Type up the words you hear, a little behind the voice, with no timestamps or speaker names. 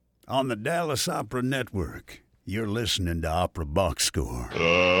on the Dallas Opera Network. You're listening to Opera Box Score. Let's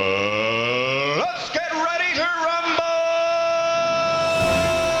get ready to rumble!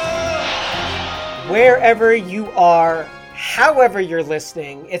 Wherever you are, however you're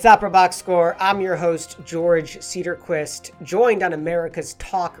listening, it's Opera Box Score. I'm your host, George Cedarquist, joined on America's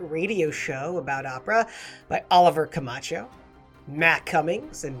talk radio show about opera by Oliver Camacho, Matt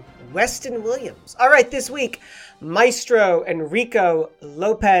Cummings, and Weston Williams. All right, this week, Maestro Enrico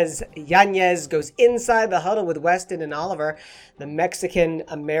Lopez Yanez goes inside the huddle with Weston and Oliver. The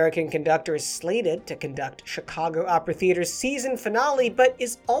Mexican-American conductor is slated to conduct Chicago Opera Theater's season finale, but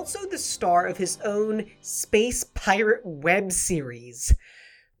is also the star of his own space pirate web series.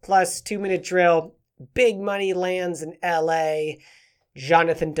 Plus, 2-minute drill, big money lands in L.A.,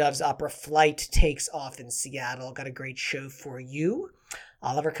 Jonathan Dove's opera Flight takes off in Seattle. Got a great show for you.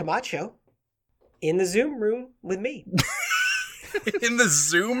 Oliver Camacho in the Zoom room with me. In the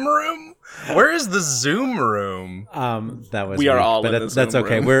Zoom room? Where is the Zoom room? That was we are weak, all but in the Zoom that's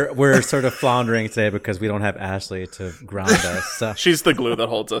okay. room. We're sort of floundering today because we don't have Ashley to ground us. So. She's the glue that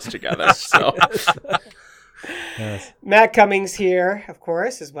holds us together. So, Yes. Matt Cummings here, of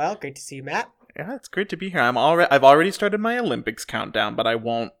course, as well. Great to see you, Matt. yeah, it's great to be here. I've already started my Olympics countdown, but I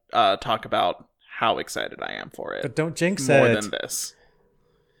won't talk about how excited I am for it. But don't jinx more it. than this.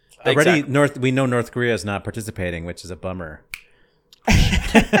 Already, Exactly. we know North Korea is not participating, which is a bummer.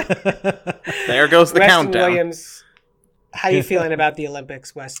 There goes the Weston countdown. Williams, how you feeling about the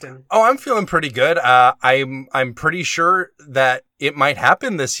Olympics, Weston? Oh, I'm feeling pretty good. I'm pretty sure that it might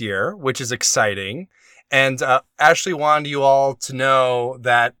happen this year, which is exciting. And Ashley wanted you all to know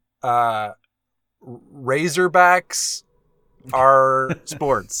that Razorbacks are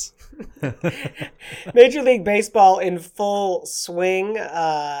sports. Major League Baseball in full swing.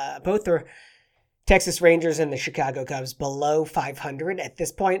 Both the Texas Rangers and the Chicago Cubs below 500 at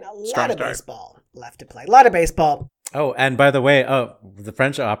this point. A lot Strong of start. baseball left to play. A lot of baseball. Oh, and by the way, the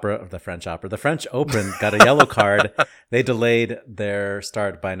French Open got a yellow card. They delayed their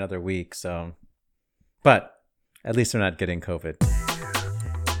start by another week. So, but at least they're not getting COVID.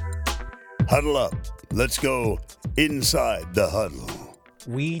 Huddle up. Let's go inside the huddle.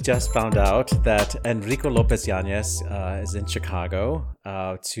 We just found out that Enrico Lopez Yanez is in Chicago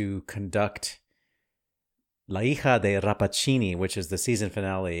to conduct La Hija de Rappaccini, which is the season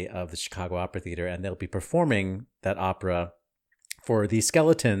finale of the Chicago Opera Theater, and they'll be performing that opera for the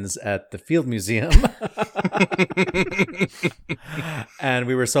skeletons at the Field Museum. And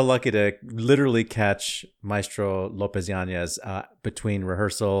we were so lucky to literally catch Maestro Lopez Yanez between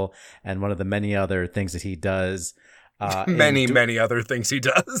rehearsal and one of the many other things that he does. Many other things he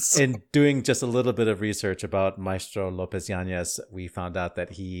does. In doing just a little bit of research about Maestro Lopez Yanez, we found out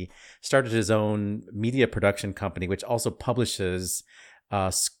that he started his own media production company, which also publishes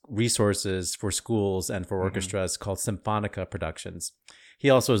resources for schools and for orchestras called Symphonica Productions.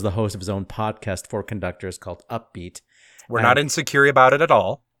 He also is the host of his own podcast for conductors called Upbeat. We're not insecure about it at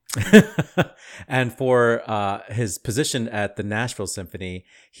all. And for his position at the Nashville Symphony,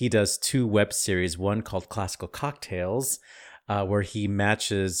 he does 2 web series, one called Classical Cocktails, where he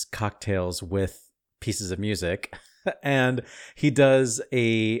matches cocktails with pieces of music. And he does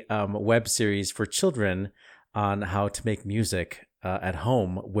a web series for children on how to make music at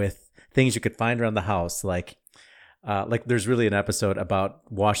home with things you could find around the house. Like there's really an episode about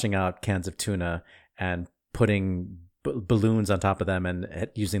washing out cans of tuna and putting balloons on top of them and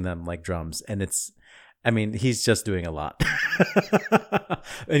using them like drums. And he's just doing a lot,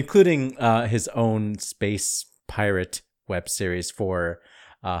 including his own space pirate web series for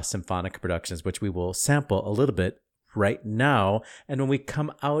Symphonica Productions, which we will sample a little bit right now. And when we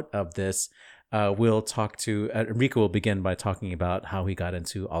come out of this, we'll talk to Enrico will begin by talking about how he got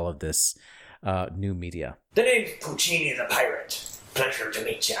into all of this new media. The name's Puccini the Pirate. Pleasure to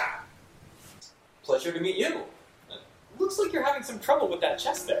meet ya. Pleasure to meet you. Looks like you're having some trouble with that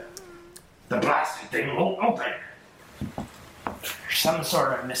chest there. The blasted thing won't open. Some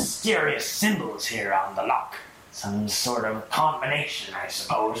sort of mysterious symbols here on the lock. Some sort of combination, I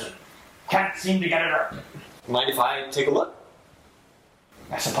suppose. Can't seem to get it up. Mind if I take a look?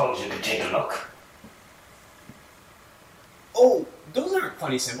 I suppose you could take a look. Oh, those aren't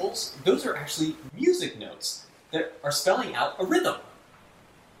funny symbols. Those are actually music notes that are spelling out a rhythm.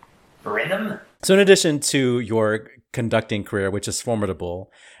 Rhythm? So in addition to your conducting career, which is formidable,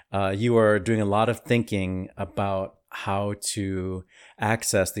 you are doing a lot of thinking about how to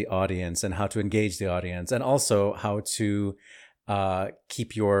access the audience and how to engage the audience, and also how to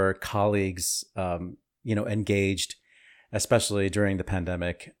keep your colleagues, engaged, especially during the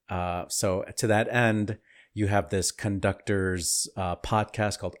pandemic. So to that end, You have this conductor's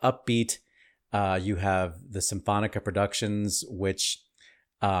podcast called Upbeat. You have the Symphonica Productions, which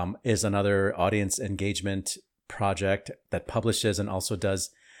is another audience engagement project that publishes and also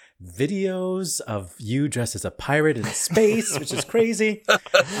does videos of you dressed as a pirate in space, which is crazy.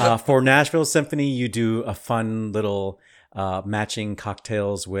 For Nashville Symphony, you do a fun little matching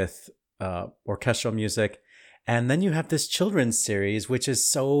cocktails with orchestral music. And then you have this children's series, which is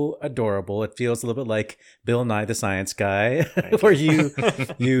so adorable. It feels a little bit like Bill Nye the Science Guy, where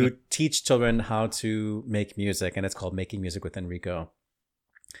you teach children how to make music, and it's called Making Music with Enrico.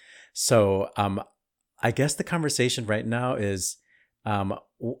 So I guess the conversation right now is,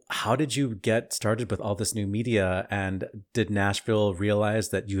 how did you get started with all this new media, and did Nashville realize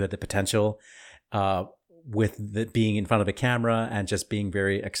that you had the potential with being in front of a camera and just being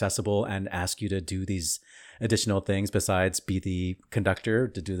very accessible and ask you to do these additional things besides be the conductor,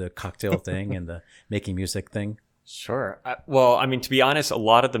 to do the cocktail thing and the making music thing? Sure. Well, I mean, to be honest, a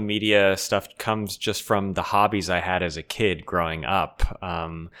lot of the media stuff comes just from the hobbies I had as a kid growing up.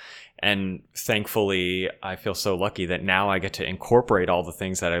 And thankfully, I feel so lucky that now I get to incorporate all the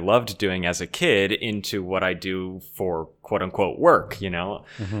things that I loved doing as a kid into what I do for quote unquote work, you know?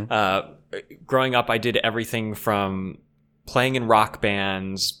 Mm-hmm. Growing up, I did everything from playing in rock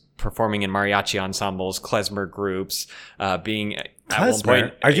bands, performing in mariachi ensembles, klezmer groups, being at one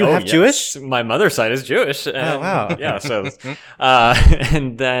point. Are you half Jewish? My mother's side is Jewish. And, oh, wow. Yeah. So,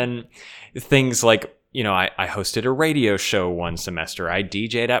 and then things like, you know, I hosted a radio show one semester. I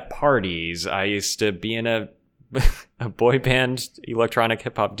DJ'd at parties. I used to be in a boy band electronic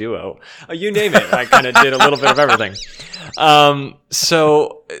hip hop duo. You name it. I kind of did a little bit of everything.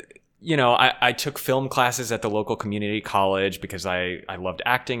 So, you know, I took film classes at the local community college because I loved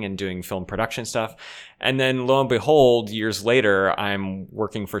acting and doing film production stuff. And then lo and behold, years later, I'm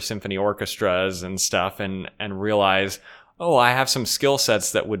working for symphony orchestras and stuff and realize, oh, I have some skill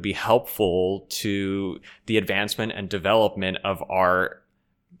sets that would be helpful to the advancement and development of our,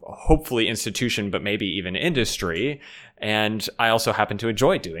 hopefully, institution, but maybe even industry. And I also happen to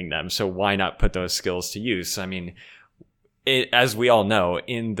enjoy doing them. So why not put those skills to use? I mean, as we all know,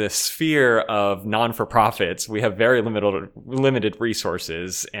 in the sphere of non-for-profits, we have very limited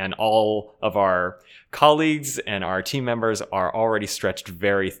resources, and all of our colleagues and our team members are already stretched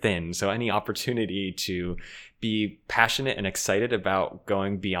very thin. So any opportunity to be passionate and excited about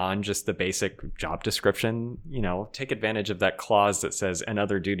going beyond just the basic job description, you know, take advantage of that clause that says, and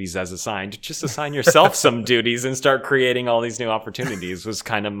other duties as assigned, just assign yourself some duties and start creating all these new opportunities was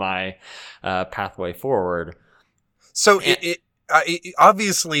kind of my pathway forward. So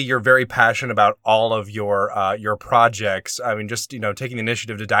obviously you're very passionate about all of your projects. I mean, just, you know, taking the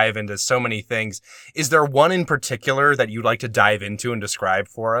initiative to dive into so many things. Is there one in particular that you'd like to dive into and describe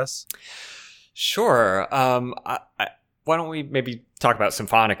for us? Sure. Why don't we maybe talk about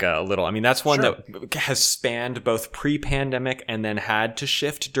Symphonica a little? I mean, that's one that has spanned both pre-pandemic and then had to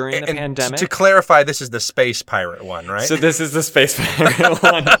shift during the pandemic. To clarify, this is the Space Pirate one, right? So this is the Space Pirate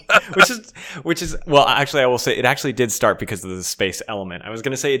one, which is well, actually, I will say it actually did start because of the space element. I was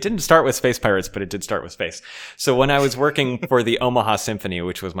going to say it didn't start with Space Pirates, but it did start with space. So when I was working for the Omaha Symphony,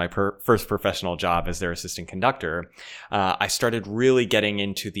 which was my first professional job as their assistant conductor, I started really getting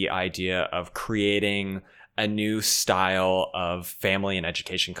into the idea of creating a new style of family and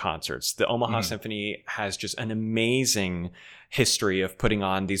education concerts. The Omaha Symphony has just an amazing history of putting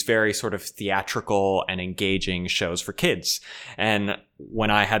on these very sort of theatrical and engaging shows for kids. And when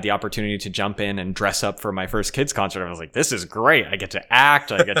I had the opportunity to jump in and dress up for my first kids concert, I was like, this is great. I get to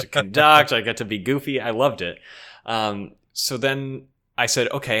act, I get to conduct, I get to be goofy. I loved it. So then I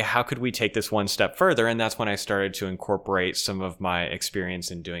said, okay, how could we take this one step further? And that's when I started to incorporate some of my experience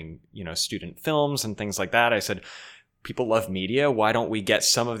in doing, you know, student films and things like that. I said, people love media. Why don't we get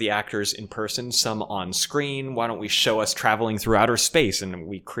some of the actors in person, some on screen? Why don't we show us traveling through outer space? And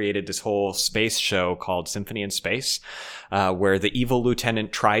we created this whole space show called Symphony in Space, where the evil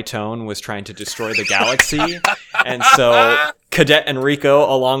Lieutenant Tritone was trying to destroy the galaxy. And so Cadet Enrico,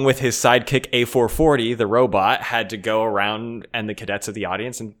 along with his sidekick A440, the robot, had to go around and the cadets of the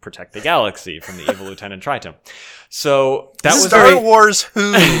audience and protect the galaxy from the evil Lieutenant Tritone. So that was Star Wars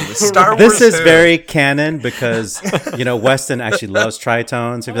who? Star Wars This is who? very canon because, you know, Weston actually loves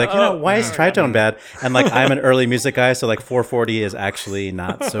tritones. He'd be like, you know, why is tritone bad? And like, I'm an early music guy, so like 440 is actually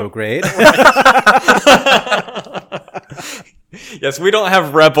not so great. Yes, we don't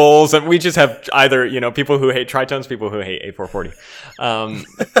have rebels, and we just have either, you know, people who hate tritones, people who hate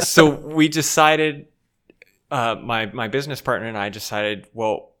A440. So we decided my business partner and I decided,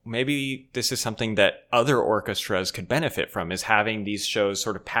 well, maybe this is something that other orchestras could benefit from, is having these shows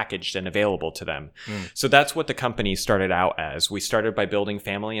sort of packaged and available to them. So that's what the company started out as. We started by building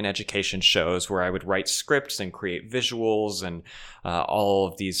family and education shows where I would write scripts and create visuals and all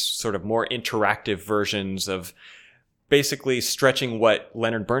of these sort of more interactive versions of basically stretching what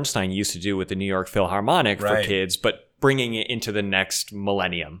Leonard Bernstein used to do with the New York Philharmonic for kids, but bringing it into the next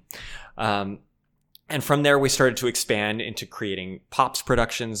millennium. And from there, we started to expand into creating Pops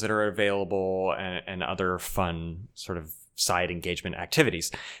productions that are available and other fun sort of side engagement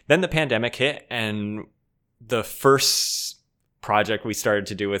activities. Then the pandemic hit, and the first project we started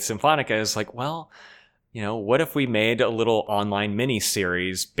to do with Symphonica is like, well, you know, what if we made a little online mini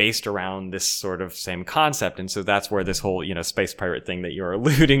series based around this sort of same concept? And so that's where this whole, you know, space pirate thing that you're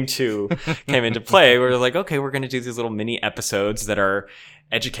alluding to came into play. We're like, okay, we're going to do these little mini episodes that are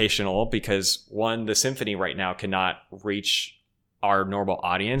educational because, one, the symphony right now cannot reach our normal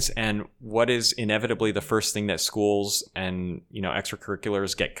audience. And what is inevitably the first thing that schools and, you know,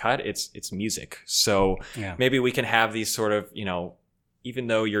 extracurriculars get cut? It's music. So maybe we can have these sort of, you know, even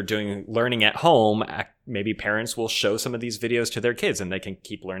though you're doing learning at home, maybe parents will show some of these videos to their kids and they can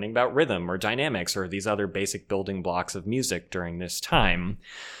keep learning about rhythm or dynamics or these other basic building blocks of music during this time.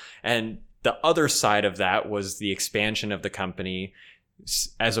 And the other side of that was the expansion of the company.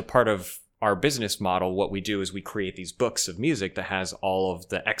 As a part of our business model, what we do is we create these books of music that has all of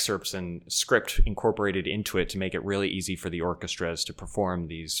the excerpts and script incorporated into it to make it really easy for the orchestras to perform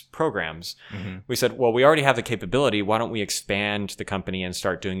these programs. We said, well, we already have the capability. Why don't we expand the company and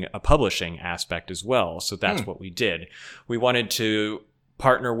start doing a publishing aspect as well? So that's what we did. We wanted to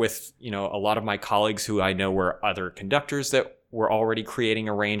partner with, you know, a lot of my colleagues who I know were other conductors that were already creating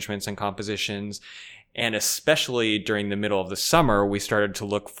arrangements and compositions. And especially during the middle of the summer, we started to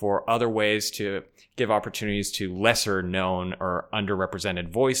look for other ways to give opportunities to lesser known or underrepresented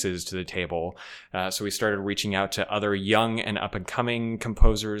voices to the table. So we started reaching out to other young and up and coming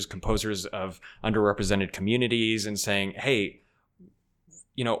composers of underrepresented communities and saying, hey,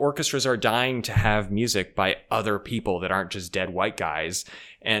 you know, orchestras are dying to have music by other people that aren't just dead white guys.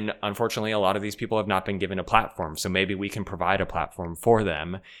 And unfortunately, a lot of these people have not been given a platform. So maybe we can provide a platform for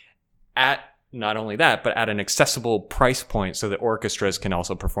them at not only that, but at an accessible price point so that orchestras can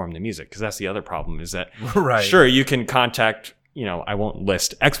also perform the music. Because that's the other problem is that, sure, you can contact, you know, I won't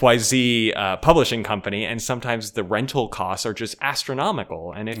list XYZ publishing company, and sometimes the rental costs are just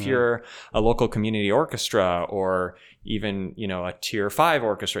astronomical. And if you're a local community orchestra or even, you know, a tier 5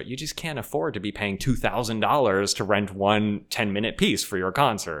 orchestra, you just can't afford to be paying $2,000 to rent one 10-minute piece for your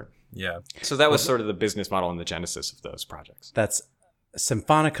concert. Yeah. So that was sort of the business model and the genesis of those projects. That's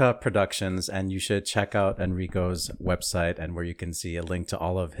Symphonica Productions, and you should check out Enrico's website and where you can see a link to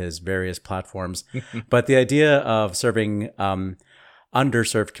all of his various platforms. But the idea of serving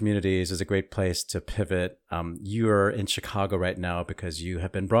underserved communities is a great place to pivot. You're in Chicago right now because you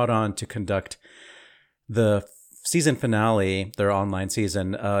have been brought on to conduct the season finale, their online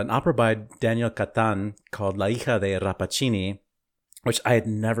season, an opera by Daniel Catan called La hija de Rappaccini, which I had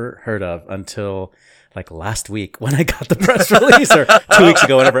never heard of until like last week when I got the press release, or 2 weeks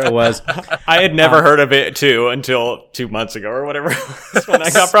ago, whatever it was. I had never heard of it too until 2 months ago or whatever it was when I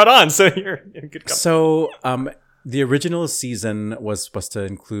got brought on. So you're in good company. So the original season was supposed to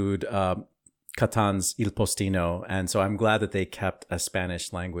include Catan's Il Postino, and so I'm glad that they kept a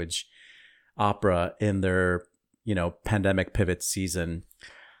Spanish language opera in their, you know, pandemic pivot season.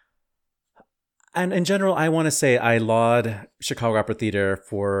 And in general, I want to say I laud Chicago Opera Theater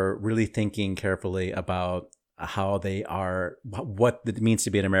for really thinking carefully about how they are, what it means to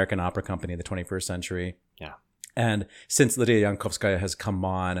be an American opera company in the 21st century. Yeah. And since Lydia Yankovskaya has come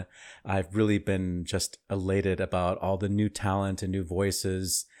on, I've really been just elated about all the new talent and new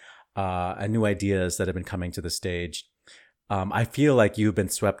voices and new ideas that have been coming to the stage. I feel like you've been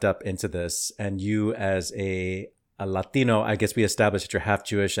swept up into this, and you as a Latino, I guess we established that you're half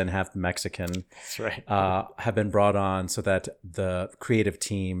Jewish and half Mexican. That's right. Have been brought on so that the creative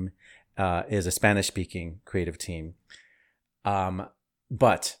team is a Spanish-speaking creative team.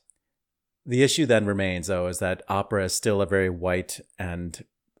 But the issue then remains, though, is that opera is still a very white and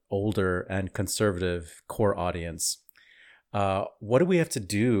older and conservative core audience. What do we have to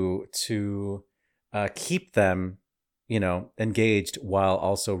do to keep them, you know, engaged while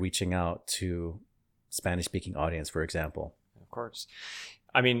also reaching out to Spanish-speaking audience, for example? Of course.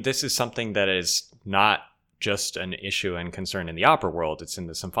 I mean, this is something that is not just an issue and concern in the opera world. It's in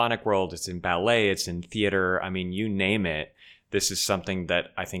the symphonic world. It's in ballet. It's in theater. I mean, you name it. This is something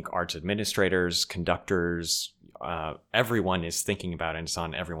that I think arts administrators, conductors, everyone is thinking about, and it's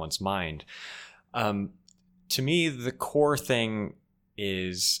on everyone's mind. to me, the core thing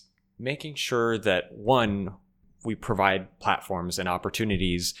is making sure that, one, we provide platforms and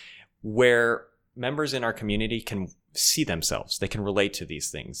opportunities where members in our community can see themselves. They can relate to these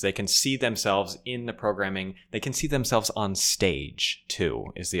things. They can see themselves in the programming. They can see themselves on stage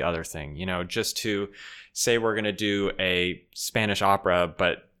too, is the other thing. Just to say we're going to do a Spanish opera,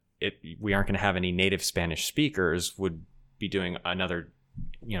 but we aren't going to have any native Spanish speakers would be doing another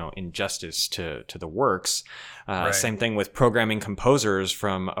injustice to the works. Right. Same thing with programming composers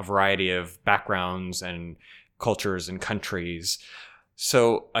from a variety of backgrounds and cultures and countries.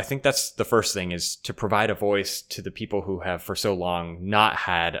 So I think that's the first thing, is to provide a voice to the people who have for so long not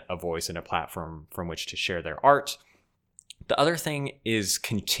had a voice and a platform from which to share their art. The other thing is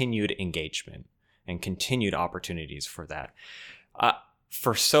continued engagement and continued opportunities for that.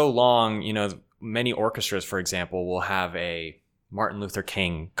 For so long, many orchestras, for example, will have a Martin Luther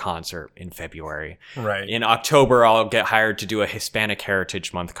King concert in February. Right. In October, I'll get hired to do a Hispanic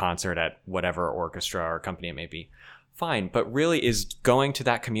Heritage Month concert at whatever orchestra or company it may be. Fine, but really, is going to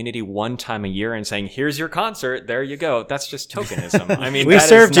that community one time a year and saying, here's your concert, there you go, that's just tokenism. I mean, we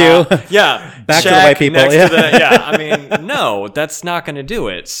served you. Yeah. Back to the white people. I mean, no, that's not going to do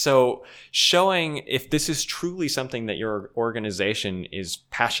it. So showing if this is truly something that your organization is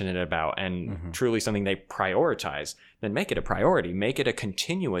passionate about and truly something they prioritize, then make it a priority. Make it a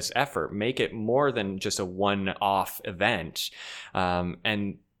continuous effort. Make it more than just a one-off event.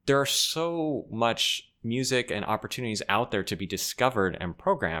 And there are so much music and opportunities out there to be discovered and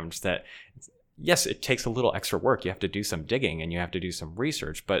programmed that, yes, it takes a little extra work. You have to do some digging and you have to do some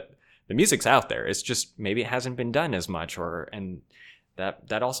research, but the music's out there. It's just maybe it hasn't been done as much, and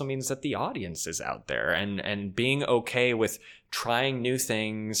that also means that the audience is out there, and being okay with trying new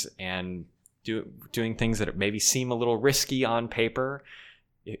things and doing things that maybe seem a little risky on paper.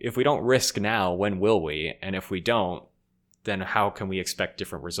 If we don't risk now, when will we? And if we don't, then how can we expect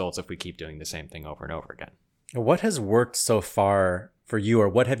different results if we keep doing the same thing over and over again? What has worked so far for you, or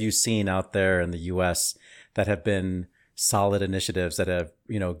what have you seen out there in the U.S. that have been solid initiatives that have,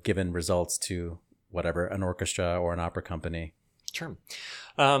 given results to whatever, an orchestra or an opera company? Sure.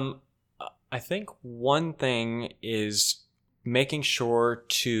 I think one thing is making sure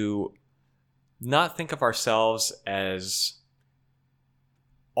to not think of ourselves as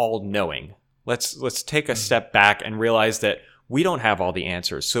all-knowing. Let's take a step back and realize that we don't have all the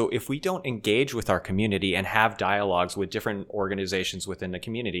answers. So if we don't engage with our community and have dialogues with different organizations within the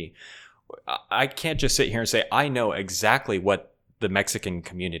community, I can't just sit here and say, I know exactly what the Mexican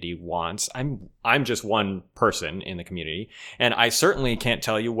community wants. I'm just one person in the community, and I certainly can't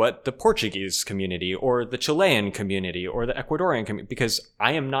tell you what the Portuguese community or the Chilean community or the Ecuadorian community, because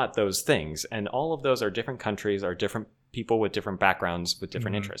I am not those things. And all of those are different countries, are different people with different backgrounds, with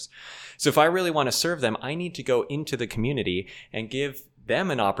different interests. So if I really want to serve them, I need to go into the community and give them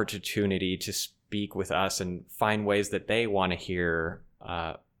an opportunity to speak with us and find ways that they want to hear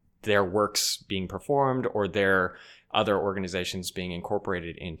their works being performed or their other organizations being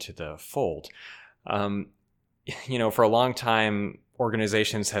incorporated into the fold. For a long time,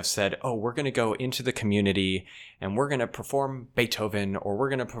 organizations have said, oh, we're going to go into the community and we're going to perform Beethoven, or we're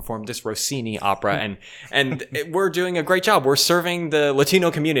going to perform this Rossini opera. And we're doing a great job. We're serving the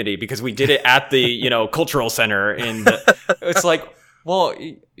Latino community because we did it at the, cultural center. It's like, well,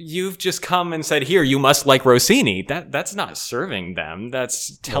 you've just come and said, here, you must like Rossini. That's not serving them.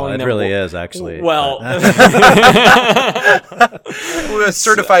 That's telling them. It really is, actually. Well, a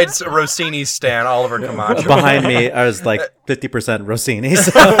certified Rossini stan, Oliver Camacho. Behind me is like 50% Rossini.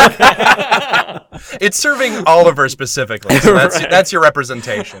 So. It's serving Oliver specifically. So that's your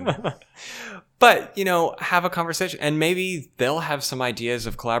representation. But, have a conversation, and maybe they'll have some ideas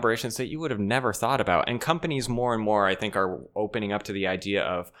of collaborations that you would have never thought about. And companies more and more, I think, are opening up to the idea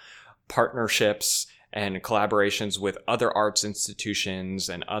of partnerships and collaborations with other arts institutions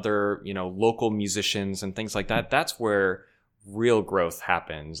and other, local musicians and things like that. That's where real growth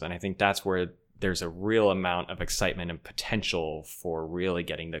happens. And I think that's where there's a real amount of excitement and potential for really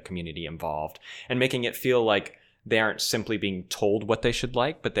getting the community involved and making it feel like they aren't simply being told what they should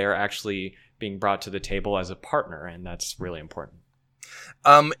like, but they're actually being brought to the table as a partner, and that's really important.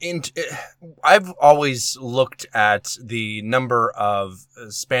 I've always looked at the number of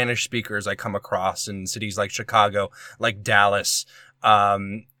Spanish speakers I come across in cities like Chicago, like Dallas,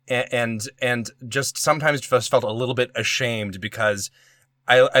 and just sometimes just felt a little bit ashamed because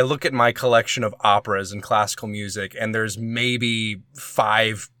I look at my collection of operas and classical music, and there's maybe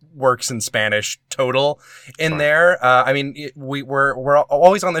 5 works in Spanish total in there. I mean, we're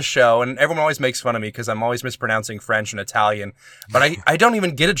always on the show, and everyone always makes fun of me because I'm always mispronouncing French and Italian. But I don't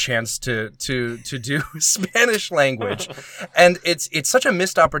even get a chance to do Spanish language, and it's such a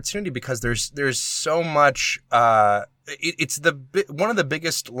missed opportunity because there's so much. It's one of the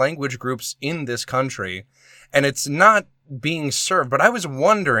biggest language groups in this country, and it's not being served. But I was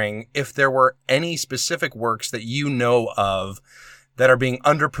wondering if there were any specific works that you know of that are being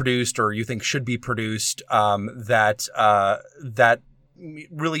underproduced or you think should be produced, that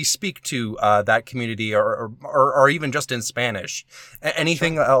really speak to that community, or even just in Spanish.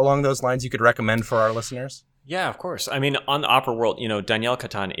 Anything along those lines you could recommend for our listeners? Yeah, of course. I mean, on the opera world, Daniel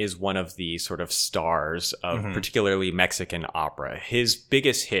Catan is one of the sort of stars of particularly Mexican opera. His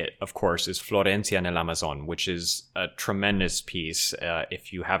biggest hit, of course, is Florencia en el Amazon, which is a tremendous piece.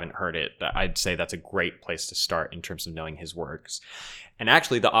 If you haven't heard it, I'd say that's a great place to start in terms of knowing his works. And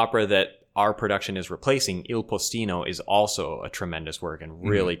actually, the opera that our production is replacing, Il Postino, is also a tremendous work and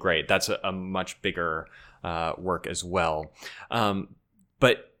really great. That's a much bigger work as well.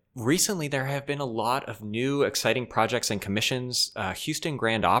 But recently, there have been a lot of new exciting projects and commissions. Houston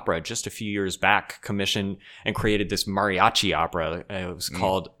Grand Opera, just a few years back, commissioned and created this mariachi opera. It was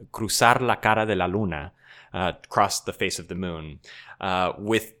called Cruzar la Cara de la Luna, Cross the Face of the Moon,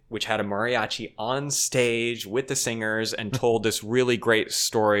 which had a mariachi on stage with the singers and told this really great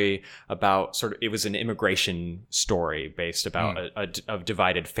story about it was an immigration story based about a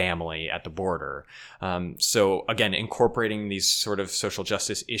divided family at the border. So again, incorporating these sort of social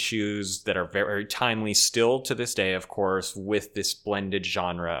justice issues that are very timely still to this day, of course, with this blended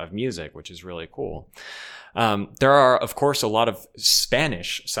genre of music, which is really cool. There are, of course, a lot of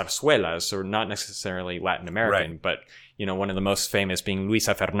Spanish zarzuelas, or not necessarily Latin American, but one of the most famous being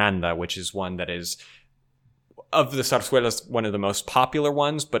Luisa Fernanda, which is one that is, of the zarzuelas, one of the most popular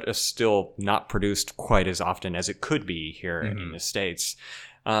ones, but is still not produced quite as often as it could be here in the States.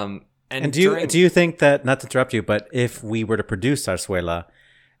 And do you think that, not to interrupt you, but if we were to produce zarzuela,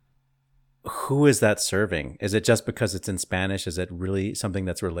 who is that serving? Is it just because it's in Spanish? Is it really something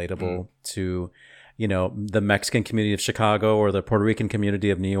that's relatable to, the Mexican community of Chicago, or the Puerto Rican community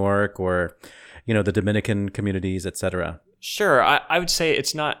of New York, or the Dominican communities, etc.? Sure. I would say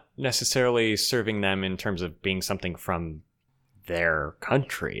it's not necessarily serving them in terms of being something from their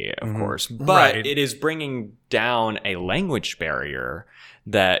country, of course, but it is bringing down a language barrier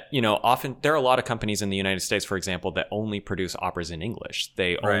that, often there are a lot of companies in the United States, for example, that only produce operas in English.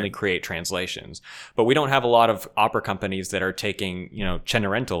 They only create translations, but we don't have a lot of opera companies that are taking,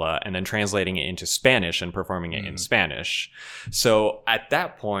 Cenerentola and then translating it into Spanish and performing it in Spanish. So at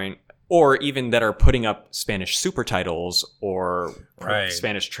that point, or even that are putting up Spanish supertitles or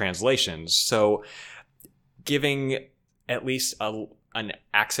Spanish translations. So giving at least an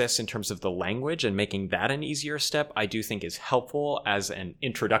access in terms of the language and making that an easier step, I do think is helpful as an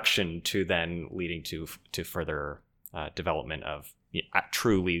introduction to then leading to further development of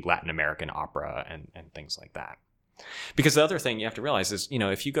truly Latin American opera and things like that. Because the other thing you have to realize is,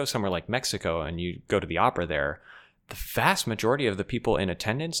 if you go somewhere like Mexico and you go to the opera there, the vast majority of the people in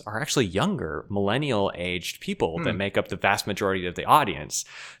attendance are actually younger, millennial-aged people that make up the vast majority of the audience.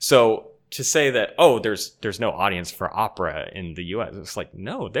 So to say that, there's no audience for opera in the U.S., it's like,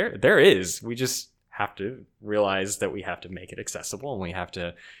 no, there is. We just have to realize that we have to make it accessible, and we have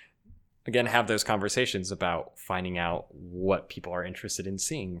to, again, have those conversations about finding out what people are interested in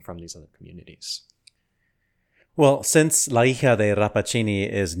seeing from these other communities. Well, since La Hija de Rappaccini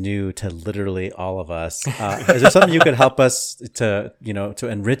is new to literally all of us, is there something you could help us to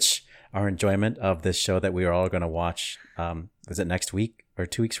enrich our enjoyment of this show that we are all going to watch? Is it next week or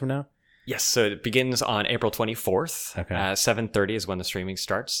 2 weeks from now? Yes, so it begins on April 24th. Okay. 7:30 is when the streaming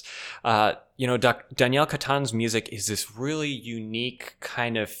starts. Daniel Catan's music is this really unique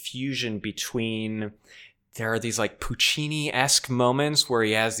kind of fusion between, there are these like Puccini-esque moments where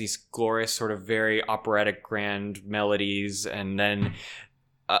he has these glorious sort of very operatic grand melodies, and then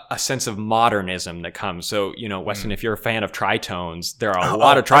a sense of modernism that comes. So, Weston, if you're a fan of tritones, there are a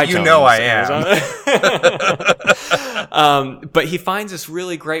lot of tritones. I am. But he finds this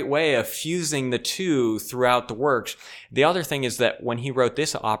really great way of fusing the two throughout the works. The other thing is that when he wrote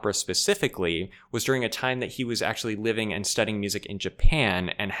this opera specifically was during a time that he was actually living and studying music in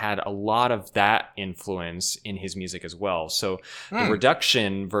Japan, and had a lot of that influence in his music as well. So the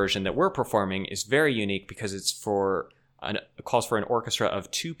reduction version that we're performing is very unique because it's calls for an orchestra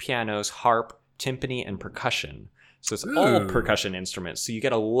of 2 pianos, harp, timpani, and percussion. So it's all percussion instruments. So you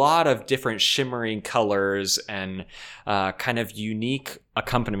get a lot of different shimmering colors and kind of unique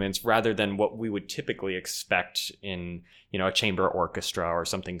accompaniments rather than what we would typically expect in, a chamber orchestra or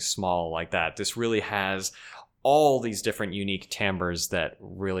something small like that. This really has all these different unique timbres that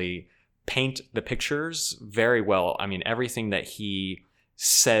really paint the pictures very well. I mean, everything that he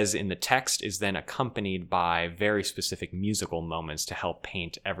says in the text is then accompanied by very specific musical moments to help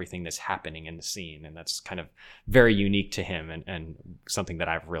paint everything that's happening in the scene. And that's kind of very unique to him and something that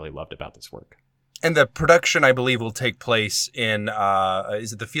I've really loved about this work. And the production, I believe, will take place in,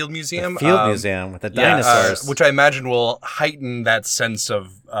 is it the Field Museum? The Field Museum with the dinosaurs. Which I imagine will heighten that sense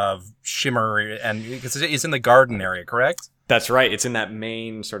of shimmer, and because it's in the garden area, correct? That's right. It's in that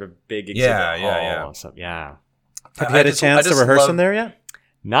main sort of big exhibit hall. Yeah. So, yeah. Have you had a chance to rehearse in there yet?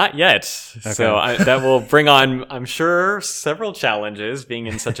 Not yet. Okay. So that will bring on, I'm sure, several challenges being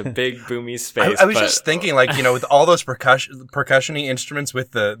in such a big, boomy space. I was just thinking, with all those percussion-y instruments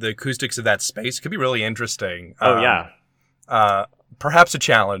with the acoustics of that space, it could be really interesting. Perhaps a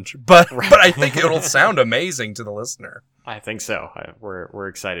challenge, but I think it'll sound amazing to the listener. I think so. We're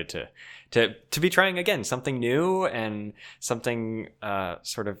excited to be trying again something new and something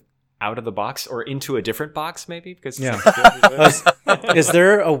sort of out of the box or into a different box, maybe. Because is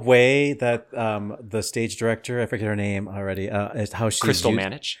there a way that the stage director, I forget her name already, is how she's Crystal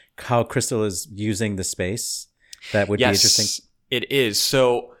Manich, how Crystal is using the space? That would be interesting. It is.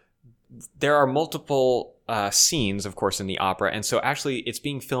 So there are multiple scenes, of course, in the opera. And so actually it's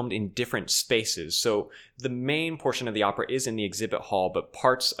being filmed in different spaces. So the main portion of the opera is in the exhibit hall, but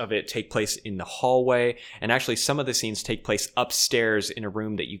parts of it take place in the hallway. And actually some of the scenes take place upstairs in a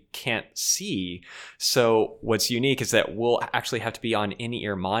room that you can't see. So what's unique is that we'll actually have to be on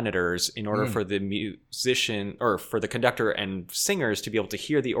in-ear monitors in order for the musician or for the conductor and singers to be able to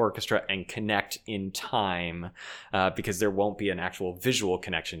hear the orchestra and connect in time, because there won't be an actual visual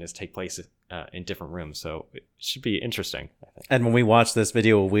connection as take place in different rooms. So it should be interesting, I think. And when we watch this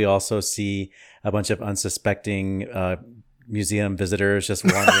video, we also see a bunch of unsuspecting museum visitors just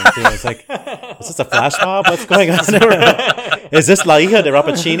wandering through. It's like, is this a flash mob? What's going on? Is this La Hija de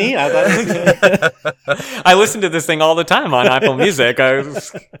Rappaccini? I listen to this thing all the time on Apple Music.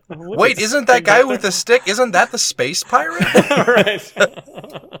 Wait, isn't that guy with the stick, isn't that the space pirate? Right.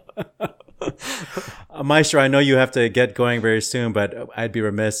 Maestro, I know you have to get going very soon, but I'd be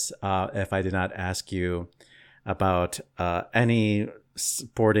remiss if I did not ask you about any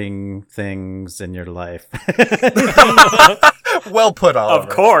sporting things in your life. Well put, Oliver. Of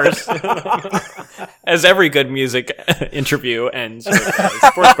course. As every good music interview ends with a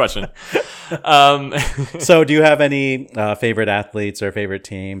sports question. So do you have any favorite athletes or favorite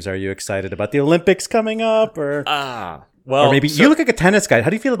teams? Are you excited about the Olympics coming up? Or maybe you look like a tennis guy. How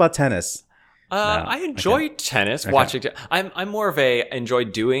do you feel about tennis? I enjoy tennis, watching. I'm more of enjoy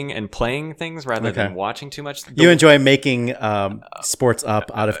doing and playing things rather than watching too much. You enjoy making sports up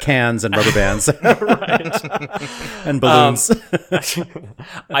out of cans and rubber bands. Right. And balloons.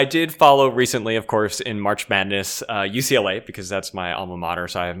 I did follow recently, of course, in March Madness, UCLA, because that's my alma mater.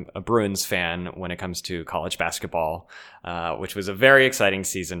 So I'm a Bruins fan when it comes to college basketball, which was a very exciting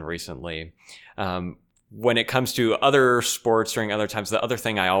season recently. When it comes to other sports during other times, the other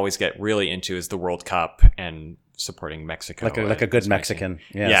thing I always get really into is the World Cup and supporting Mexico. Like a good Mexican.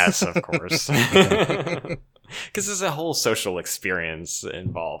 Yes, of course. Because there's a whole social experience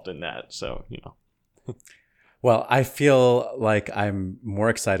involved in that. So, Well, I feel like I'm more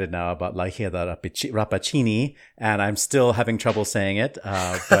excited now about La Hija de Rappaccini, and I'm still having trouble saying it.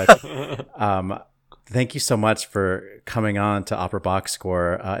 But thank you so much for coming on to Opera Box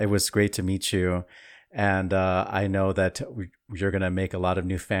Score. It was great to meet you. And I know that you're going to make a lot of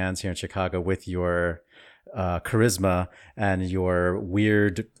new fans here in Chicago with your charisma and your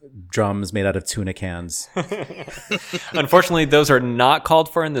weird drums made out of tuna cans. Unfortunately, those are not called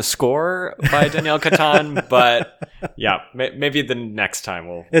for in the score by Danielle Catan, but yeah, maybe the next time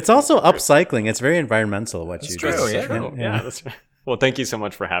we'll... It's also upcycling. It's very environmental what you do. Yeah, that's right. Well, thank you so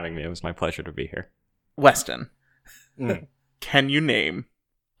much for having me. It was my pleasure to be here. Weston, can you name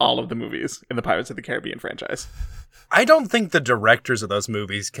all of the movies in the Pirates of the Caribbean franchise? I don't think the directors of those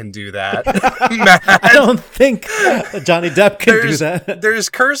movies can do that. I don't think Johnny Depp can do that. There's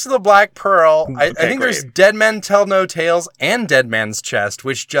Curse of the Black Pearl. I think there's Dead Men Tell No Tales and Dead Man's Chest,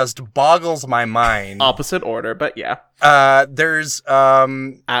 which just boggles my mind. Opposite order, but yeah. There's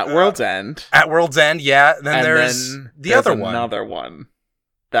At World's End. At World's End, yeah. Then there's the other one. Another one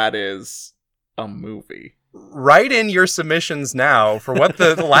that is a movie. Write in your submissions now for what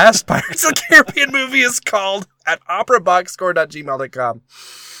the last Pirates of the Caribbean movie is called at operaboxscore.gmail.com.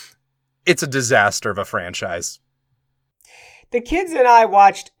 It's a disaster of a franchise. The kids and I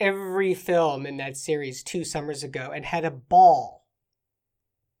watched every film in that series 2 summers ago and had a ball.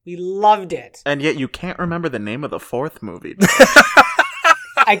 We loved it. And yet you can't remember the name of the 4th movie.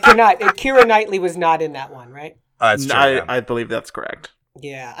 I cannot. Keira Knightley was not in that one, right? That's true. I believe that's correct.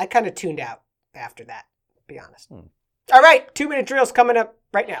 Yeah, I kind of tuned out after that, to be honest. All right, 2-minute drill's coming up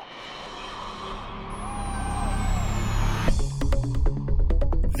right now.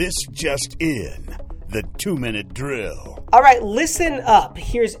 This just in, the 2-minute drill. All right, listen up.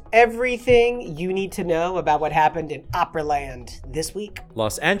 Here's everything you need to know about what happened in Operaland this week.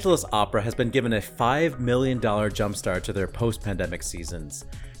 Los Angeles Opera has been given a $5 million jumpstart to their post-pandemic seasons.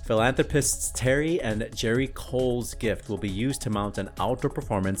 Philanthropists Terry and Jerry Cole's gift will be used to mount an outdoor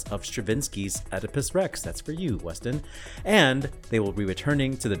performance of Stravinsky's Oedipus Rex. That's for you, Weston. And they will be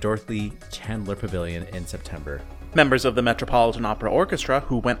returning to the Dorothy Chandler Pavilion in September. Members of the Metropolitan Opera Orchestra,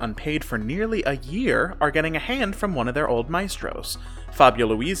 who went unpaid for nearly a year, are getting a hand from one of their old maestros. Fabio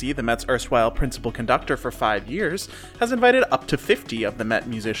Luisi, the Met's erstwhile principal conductor for 5 years, has invited up to 50 of the Met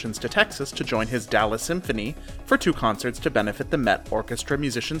musicians to Texas to join his Dallas Symphony for 2 concerts to benefit the Met Orchestra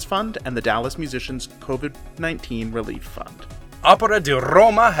Musicians Fund and the Dallas Musicians COVID-19 Relief Fund. Opera di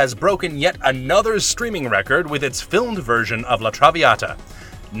Roma has broken yet another streaming record with its filmed version of La Traviata.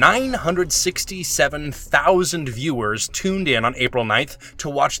 967,000 viewers tuned in on April 9th to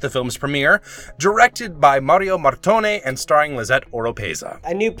watch the film's premiere, directed by Mario Martone and starring Lizette Oropesa.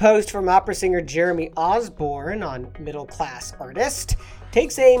 A new post from opera singer Jeremy Osborne on Middle Class Artist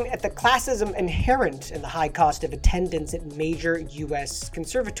takes aim at the classism inherent in the high cost of attendance at major U.S.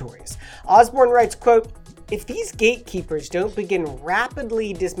 conservatories. Osborne writes, quote, "If these gatekeepers don't begin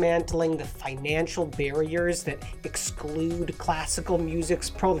rapidly dismantling the financial barriers that exclude classical music's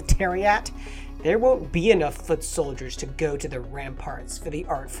proletariat, there won't be enough foot soldiers to go to the ramparts for the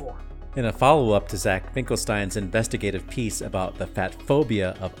art form." In a follow-up to Zach Finkelstein's investigative piece about the fat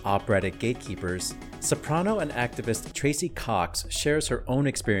phobia of operatic gatekeepers, soprano and activist Tracy Cox shares her own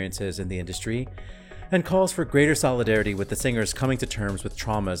experiences in the industry and calls for greater solidarity with the singers coming to terms with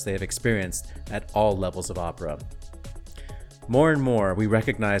traumas they have experienced at all levels of opera. More and more, we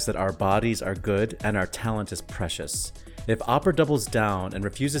recognize that our bodies are good and our talent is precious. If opera doubles down and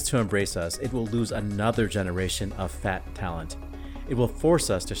refuses to embrace us, it will lose another generation of fat talent. It will force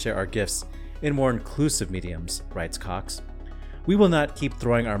us to share our gifts in more inclusive mediums, writes Cox. We will not keep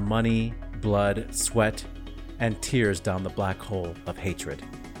throwing our money, blood, sweat, and tears down the black hole of hatred.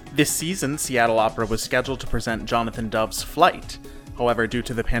 This season, Seattle Opera was scheduled to present Jonathan Dove's Flight. However, due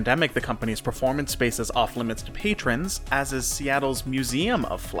to the pandemic, the company's performance space is off limits to patrons, as is Seattle's Museum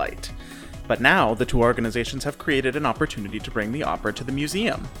of Flight. But now, the 2 organizations have created an opportunity to bring the opera to the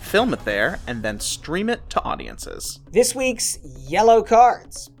museum, film it there, and then stream it to audiences. This week's Yellow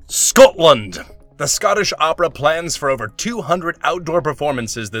Cards. Scotland! The Scottish Opera plans for over 200 outdoor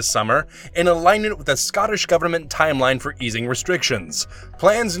performances this summer in alignment with the Scottish Government timeline for easing restrictions.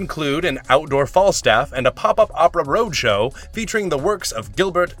 Plans include an outdoor Falstaff and a pop-up opera roadshow featuring the works of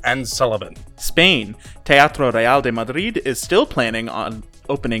Gilbert and Sullivan. Spain. Teatro Real de Madrid is still planning on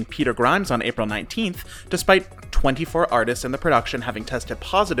opening Peter Grimes on April 19th, despite 24 artists in the production having tested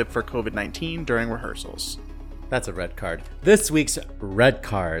positive for COVID-19 during rehearsals. That's a red card. This week's red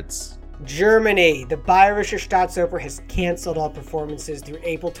cards. Germany. The Bayerische Staatsoper has canceled all performances through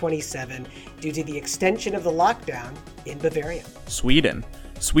April 27 due to the extension of the lockdown in Bavaria. Sweden.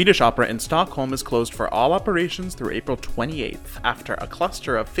 Swedish Opera in Stockholm is closed for all operations through April 28th after a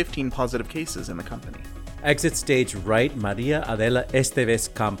cluster of 15 positive cases in the company. Exit stage right Maria Adela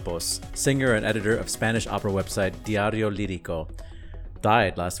Esteves Campos, singer and editor of Spanish opera website Diario Lírico,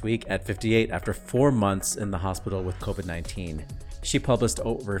 died last week at 58 after 4 months in the hospital with COVID-19. She published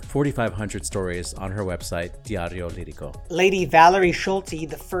over 4,500 stories on her website, Diario Lírico. Lady Valerie Schulte,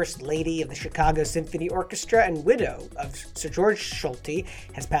 the First Lady of the Chicago Symphony Orchestra and widow of Sir George Schulte,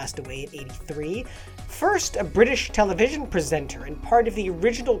 has passed away at 83. First a British television presenter and part of the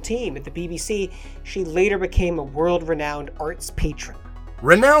original team at the BBC, she later became a world-renowned arts patron.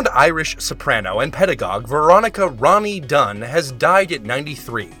 Renowned Irish soprano and pedagogue Veronica Ronnie Dunn has died at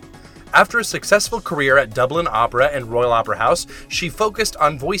 93. After a successful career at Dublin Opera and Royal Opera House, she focused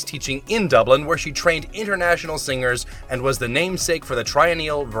on voice teaching in Dublin, where she trained international singers and was the namesake for the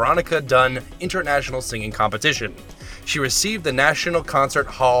triennial Veronica Dunn International Singing Competition. She received the National Concert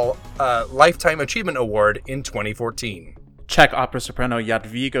Hall Lifetime Achievement Award in 2014. Czech opera soprano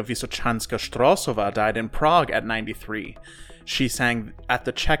Jadwiga Wysochanska-Straussova died in Prague at 93. She sang at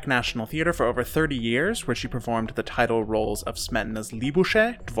the Czech National Theatre for over 30 years, where she performed the title roles of Smetana's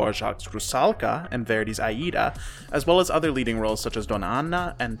Libuše, Dvořák's Rusalka, and Verdi's Aida, as well as other leading roles such as Donna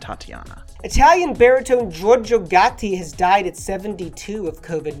Anna and Tatiana. Italian baritone Giorgio Gatti has died at 72 of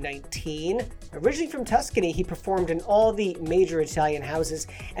COVID-19. Originally from Tuscany, he performed in all the major Italian houses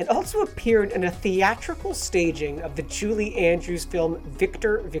and also appeared in a theatrical staging of the Julie Andrews film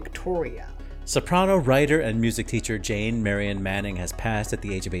Victor Victoria. Soprano, writer, and music teacher Jane Marion Manning has passed at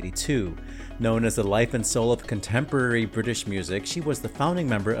the age of 82. Known as the life and soul of contemporary British music, she was the founding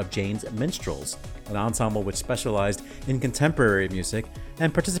member of Jane's Minstrels, an ensemble which specialized in contemporary music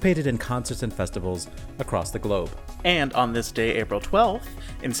and participated in concerts and festivals across the globe. And on this day, April 12th,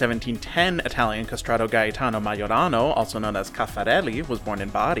 in 1710, Italian castrato Gaetano Majorano, also known as Caffarelli, was born in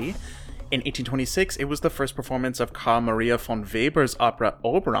Bari. In 1826, it was the first performance of Carl Maria von Weber's opera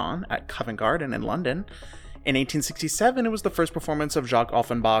Oberon at Covent Garden in London. In 1867, it was the first performance of Jacques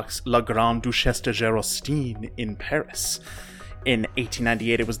Offenbach's La Grande Duchesse de Gérostine in Paris. In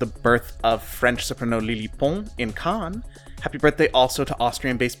 1898, it was the birth of French soprano Lily Pont in Cannes. Happy birthday also to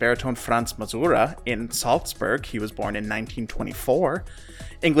Austrian-based baritone Franz Mazura in Salzburg. He was born in 1924.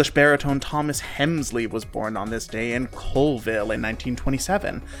 English baritone Thomas Hemsley was born on this day in Colville in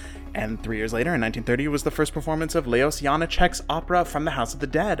 1927. And 3 years later, in 1930, was the first performance of Leos Janáček's opera From the House of the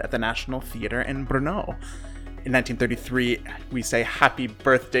Dead at the National Theatre in Brno. In 1933, we say happy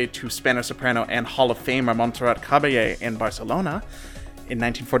birthday to Spanish soprano and Hall of Famer Montserrat Caballé in Barcelona. In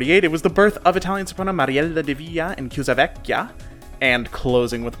 1948, it was the birth of Italian soprano Mariella de Villa in Chiusa Vecchia. And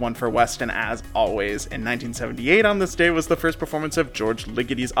closing with one for Weston, as always, in 1978 on this day was the first performance of George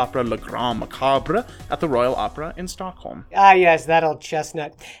Ligoti's opera Le Grand Macabre at the Royal Opera in Stockholm. Ah, yes, that old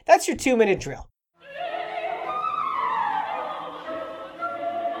chestnut. That's your 2-minute drill.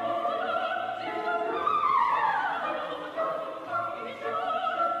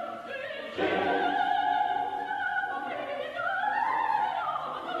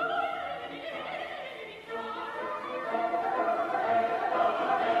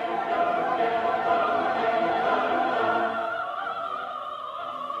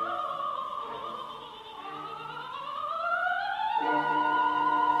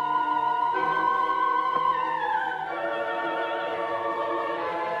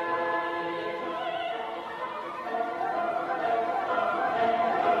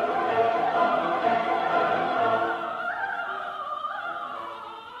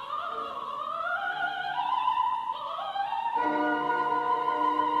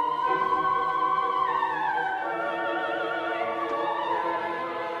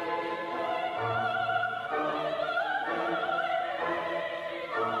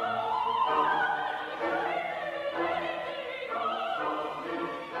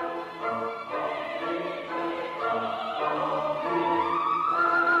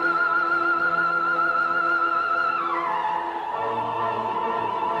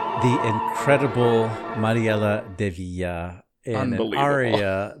 The incredible Mariella de Villa in an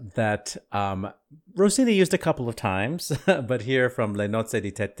aria that Rossini used a couple of times, but here from Le Nozze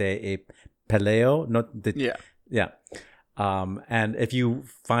di Tette e Peleo. And if you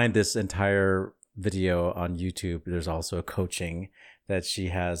find this entire video on YouTube, there's also a coaching that she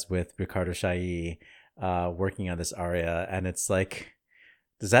has with Riccardo Chailly working on this aria, and it's like,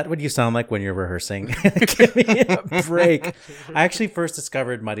 is that what you sound like when you're rehearsing? Give me a break. I actually first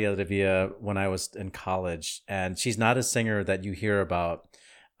discovered Mariella de Villa when I was in college, and she's not a singer that you hear about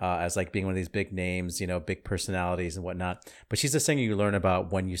as like being one of these big names, you know, big personalities and whatnot. But she's a singer you learn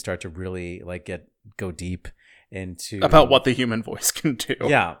about when you start to really like go deep into about what the human voice can do.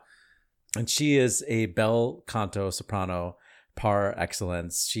 Yeah, and she is a bel canto soprano par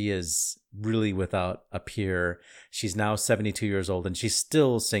excellence. She is really without a peer. She's now 72 years old and she's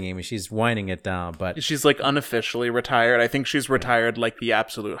still singing. I mean, she's winding it down, but she's like unofficially retired. I think she's retired like the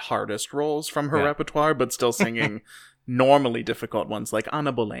absolute hardest roles from her repertoire, but still singing normally difficult ones like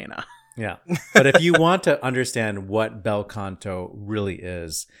Anna Bolena. Yeah. But if you want to understand what bel canto really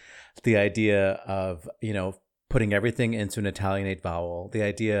is, the idea of, you know, putting everything into an Italianate vowel, the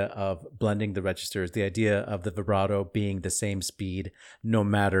idea of blending the registers, the idea of the vibrato being the same speed no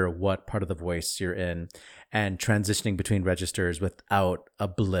matter what part of the voice you're in, and transitioning between registers without a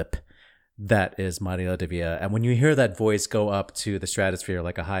blip. That is Mariella de Villa. And when you hear that voice go up to the stratosphere,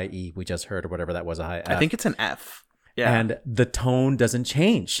 like a high E we just heard, or whatever that was, a high F. I think it's an F. Yeah. And the tone doesn't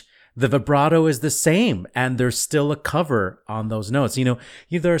change. The vibrato is the same, and there's still a cover on those notes. You know,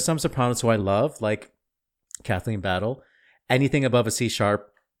 there are some sopranos who I love, like Kathleen Battle. Anything above a C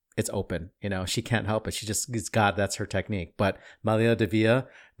sharp, it's open. You know, she can't help it. It's God, that's her technique. But Mariella de Villa,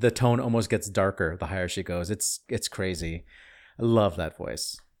 the tone almost gets darker the higher she goes. It's crazy. I love that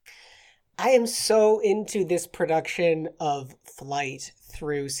voice. I am so into this production of Flight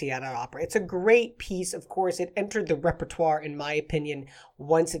through Seattle Opera. It's a great piece. Of course, it entered the repertoire, in my opinion,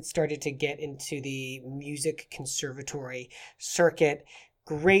 once it started to get into the music conservatory circuit.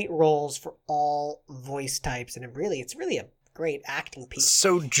 Great roles for all voice types, and it's really a great acting piece.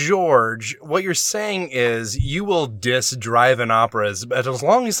 So, George, what you're saying is you will diss drive-in operas, but as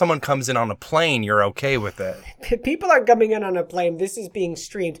long as someone comes in on a plane, you're okay with it. People are coming in on a plane. This is being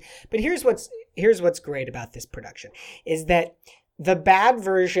streamed. But here's what's great about this production is that the bad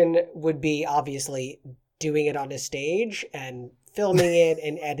version would be obviously doing it on a stage and filming it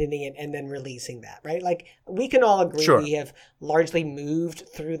and editing it and then releasing that, right? Like, we can all agree Sure. we have largely moved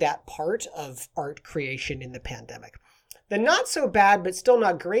through that part of art creation in the pandemic. The not so bad, but still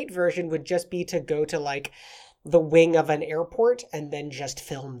not great version would just be to go to like the wing of an airport and then just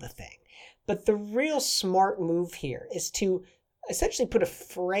film the thing. But the real smart move here is to essentially put a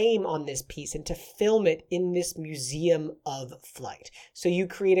frame on this piece and to film it in this museum of flight. So you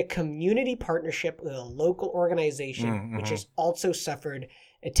create a community partnership with a local organization, which has also suffered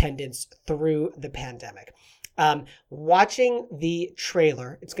attendance through the pandemic. Watching the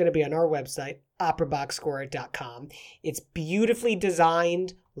trailer, it's going to be on our website, operaboxscore.com. It's beautifully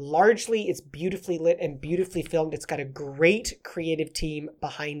designed. Largely, it's beautifully lit and beautifully filmed. It's got a great creative team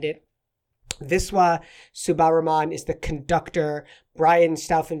behind it. Viswa Subaraman is the conductor. Brian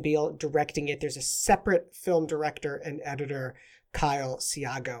Stauffenbiel directing it. There's a separate film director and editor, Kyle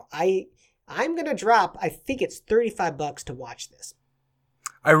Siago. I'm going to drop, I think it's $35 to watch this.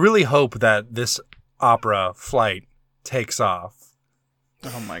 I really hope that this opera, Flight, takes off.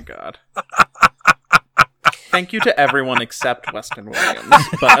 Oh my god. Thank you to everyone except Weston Williams,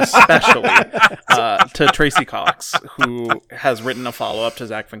 but especially to Tracy Cox, who has written a follow-up to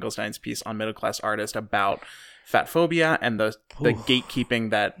Zach Finkelstein's piece on Middle Class Artist about fat phobia and the gatekeeping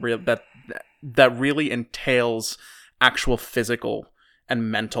that really entails actual physical and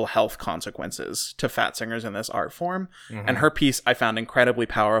mental health consequences to fat singers in this art form. Mm-hmm. And her piece I found incredibly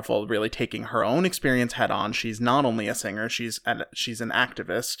powerful, really taking her own experience head on. She's not only a singer, she's an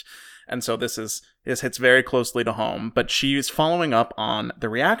activist. And so this hits very closely to home, but she's following up on the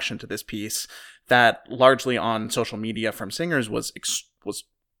reaction to this piece that largely on social media from singers was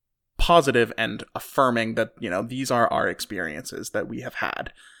positive and affirming that, you know, these are our experiences that we have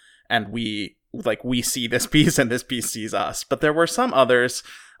had. And we see this piece and this piece sees us. But there were some others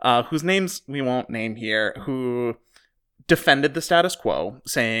whose names we won't name here who defended the status quo,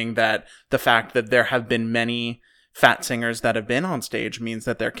 saying that the fact that there have been many fat singers that have been on stage means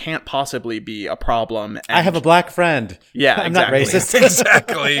that there can't possibly be a problem. And I have a black friend. Yeah, I'm exactly. not racist.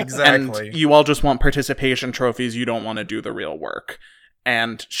 Exactly. And you all just want participation trophies. You don't want to do the real work.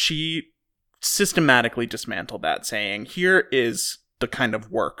 And she systematically dismantled that, saying, here is the kind of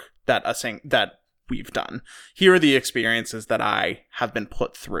work that we've done. Here are the experiences that I have been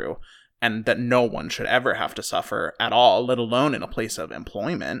put through and that no one should ever have to suffer at all, let alone in a place of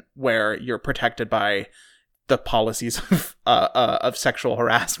employment where you're protected by the policies of sexual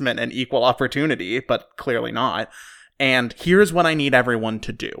harassment and equal opportunity, but clearly not. And here's what I need everyone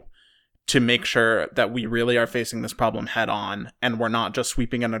to do to make sure that we really are facing this problem head on and we're not just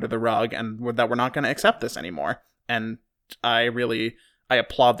sweeping it under the rug and that we're not going to accept this anymore. And I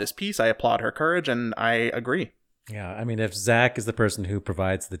applaud this piece. I applaud her courage, and I agree. Yeah, I mean, if Zach is the person who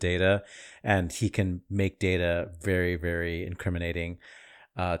provides the data and he can make data very, very incriminating,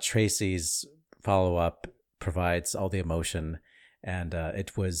 Tracy's follow-up provides all the emotion, and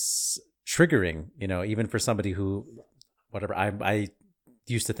it was triggering, you know, even for somebody who, whatever, I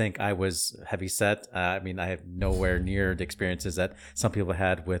used to think I was heavy set. I mean, I have nowhere near the experiences that some people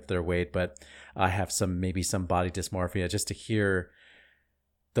had with their weight, but I have maybe some body dysmorphia. Just to hear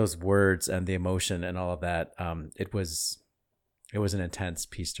those words and the emotion and all of that, it was an intense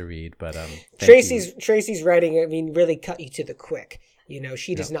piece to read. But Tracy's writing, I mean, really cut you to the quick. You know,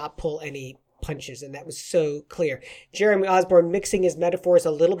 she does not pull any punches, and that was so clear. Jeremy Osborne mixing his metaphors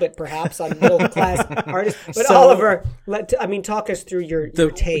a little bit, perhaps, on middle class artists. But so, Oliver, talk us through your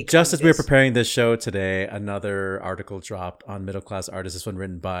take. Just as we were preparing this show today, another article dropped on middle class artists. This one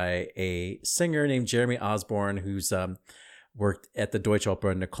written by a singer named Jeremy Osborne, who's worked at the Deutsche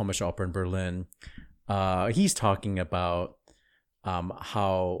Oper and the Komische Oper in Berlin. He's talking about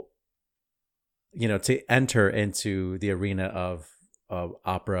how, you know, to enter into the arena of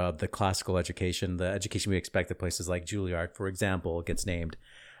opera, the classical education, the education we expect at places like Juilliard, for example, gets named.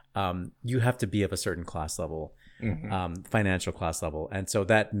 You have to be of a certain class level, financial class level. And so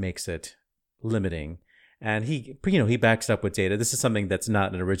that makes it limiting. And he backs up with data. This is something that's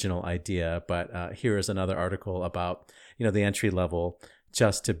not an original idea, but here is another article about, the entry level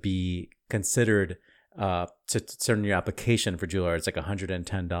just to be considered to turn your application for Juilliard. It's like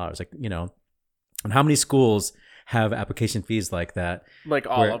 $110. Like, and how many schools have application fees like that? Like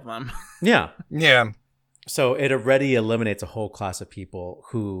all of them. Yeah. Yeah. So it already eliminates a whole class of people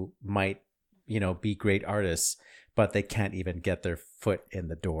who might, be great artists, but they can't even get their foot in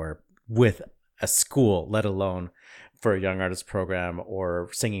the door with a school, let alone for a young artist program or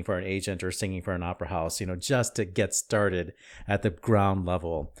singing for an agent or singing for an opera house. Just to get started at the ground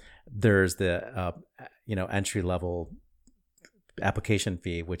level, there's the entry level application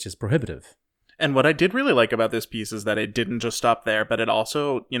fee, which is prohibitive. And what I did really like about this piece is that it didn't just stop there, but it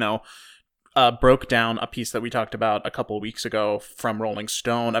also, broke down a piece that we talked about a couple of weeks ago from Rolling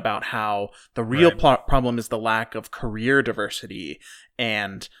Stone about how the real problem is the lack of career diversity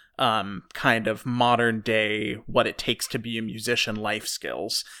and kind of modern day what it takes to be a musician life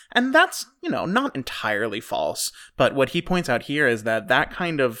skills. And that's, not entirely false. But what he points out here is that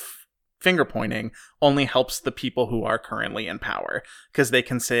kind of finger pointing only helps the people who are currently in power, because they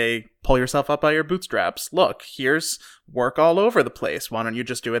can say, pull yourself up by your bootstraps. Look, here's work all over the place. Why don't you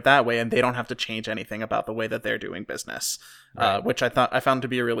just do it that way? And they don't have to change anything about the way that they're doing business, which I found to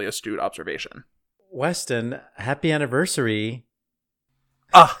be a really astute observation. Weston, happy anniversary.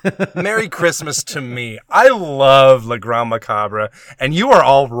 Merry Christmas to me. I love Le Grand Macabre, and you are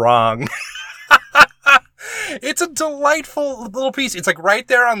all wrong. It's a delightful little piece. It's like right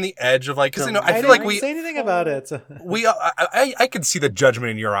there on the edge of like, because I feel like we say anything about it. I can see the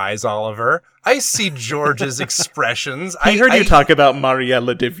judgment in your eyes, Oliver. I see George's expressions. I heard you talk about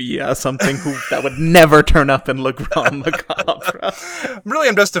Mariella de Villa, something that would never turn up in Le Grand Macabre. Really,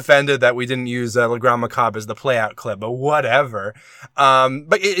 I'm just offended that we didn't use Le Grand Macabre as the play-out clip, but whatever.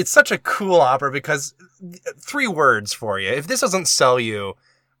 But it's such a cool opera because 3 words for you. If this doesn't sell you,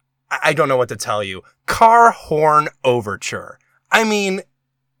 I don't know what to tell you. Car Horn Overture. I mean,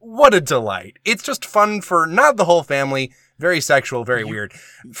 what a delight. It's just fun for not the whole family. Very sexual, very weird.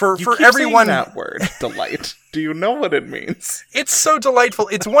 For everyone. Saying that word, delight. Do you know what it means? It's so delightful.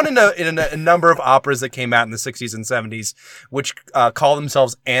 It's one in a number of operas that came out in the 60s and 70s, which call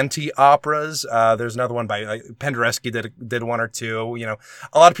themselves anti-operas. There's another one by Penderecki did one or two.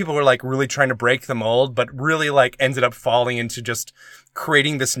 A lot of people were like really trying to break the mold, but really like ended up falling into just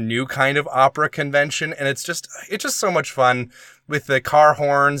creating this new kind of opera convention. And it's just so much fun with the car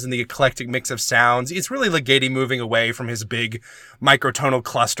horns and the eclectic mix of sounds. It's really Ligeti moving away from his big microtonal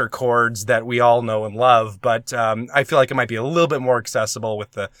cluster chords that we all know and love. But I feel like it might be a little bit more accessible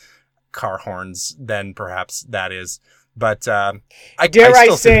with the car horns than perhaps that is. But I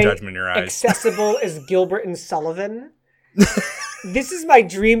still see the judgment in your eyes. Accessible as Gilbert and Sullivan. This is my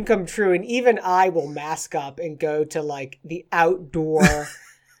dream come true, and even I will mask up and go to like the outdoor.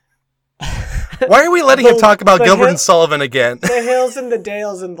 Why are we letting him talk about Gilbert and Sullivan again? The hills and the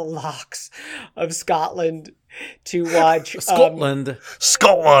dales and the lochs of Scotland to watch Scotland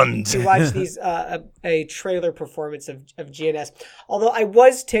to watch these a trailer performance of GNS. Although I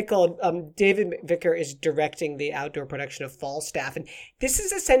was tickled, David McVicker is directing the outdoor production of Falstaff, and this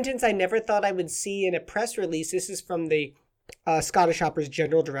is a sentence I never thought I would see in a press release. This is from the Scottish Opera's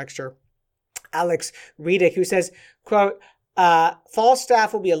general director, Alex Redick, who says, quote,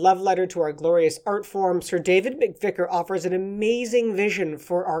 Falstaff will be a love letter to our glorious art form. Sir David McVicker offers an amazing vision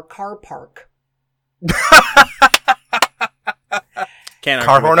for our car park.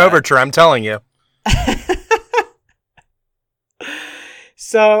 Car horn overture, I'm telling you.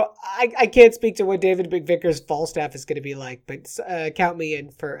 So I can't speak to what David McVicker's Falstaff is going to be like, but count me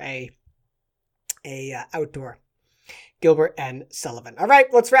in for a outdoor Gilbert and Sullivan. All right,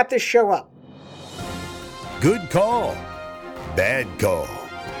 let's wrap this show up. Good call. Bad call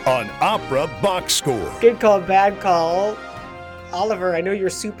on Opera Box Score. Good call, bad call. Oliver, I know your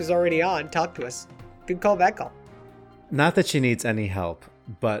soup is already on. Talk to us. Good call, bad call. Not that she needs any help,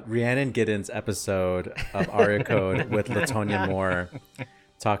 but Rhiannon Giddens' episode of Aria Code with LaTonya Moore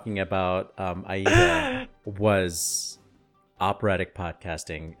talking about Aida was operatic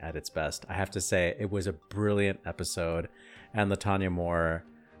podcasting at its best. I have to say, it was a brilliant episode, and LaTonya Moore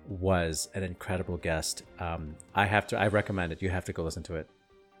was an incredible guest. I recommend it. You have to go listen to it.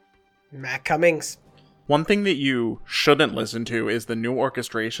 Matt Cummings. One thing that you shouldn't listen to is the new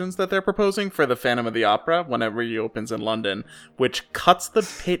orchestrations that they're proposing for the Phantom of the Opera whenever he opens in London, which cuts the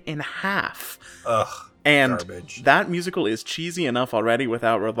pit in half. Ugh. And garbage. That musical is cheesy enough already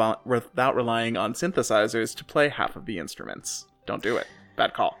without relying on synthesizers to play half of the instruments. Don't do it.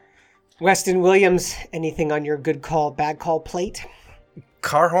 Bad call. Weston Williams, anything on your good call, bad call plate?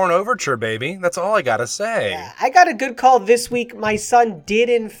 Car horn overture, baby. That's all I gotta say. Yeah, I got a good call this week. My son did,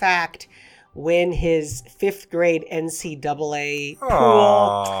 in fact, win his 5th grade NCAA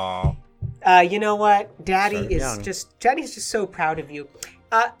pool. You know what? Daddy's just so proud of you.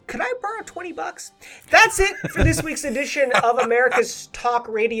 Could I borrow $20? That's it for this week's edition of America's Talk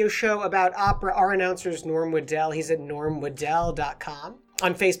Radio Show about opera. Our announcer is Norm Waddell. He's at normwaddell.com.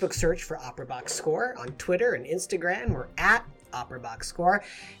 On Facebook, search for Opera Box Score. On Twitter and Instagram, we're at Opera Box Score.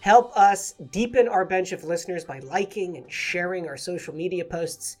 Help us deepen our bench of listeners by liking and sharing our social media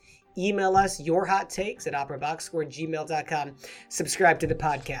posts. Email us your hot takes at operaboxscore@gmail.com. Subscribe to the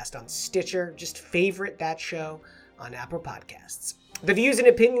podcast on Stitcher. Just favorite that show on Apple Podcasts. The views and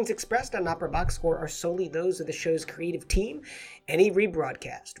opinions expressed on Opera Box Score are solely those of the show's creative team. Any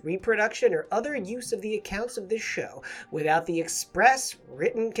rebroadcast, reproduction, or other use of the accounts of this show without the express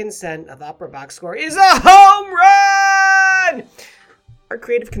written consent of Opera Box Score is a home run! Our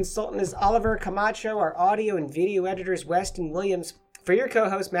creative consultant is Oliver Camacho. Our audio and video editor is Weston Williams. For your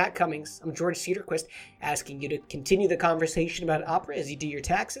co-host, Matt Cummings, I'm George Cedarquist, asking you to continue the conversation about opera as you do your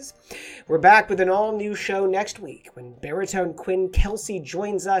taxes. We're back with an all-new show next week when baritone Quinn Kelsey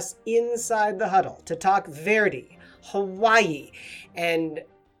joins us inside the huddle to talk Verdi, Hawaii, and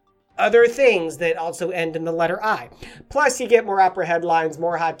other things that also end in the letter I. Plus, you get more opera headlines,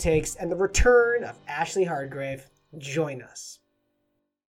 more hot takes, and the return of Ashley Hardgrave. Join us.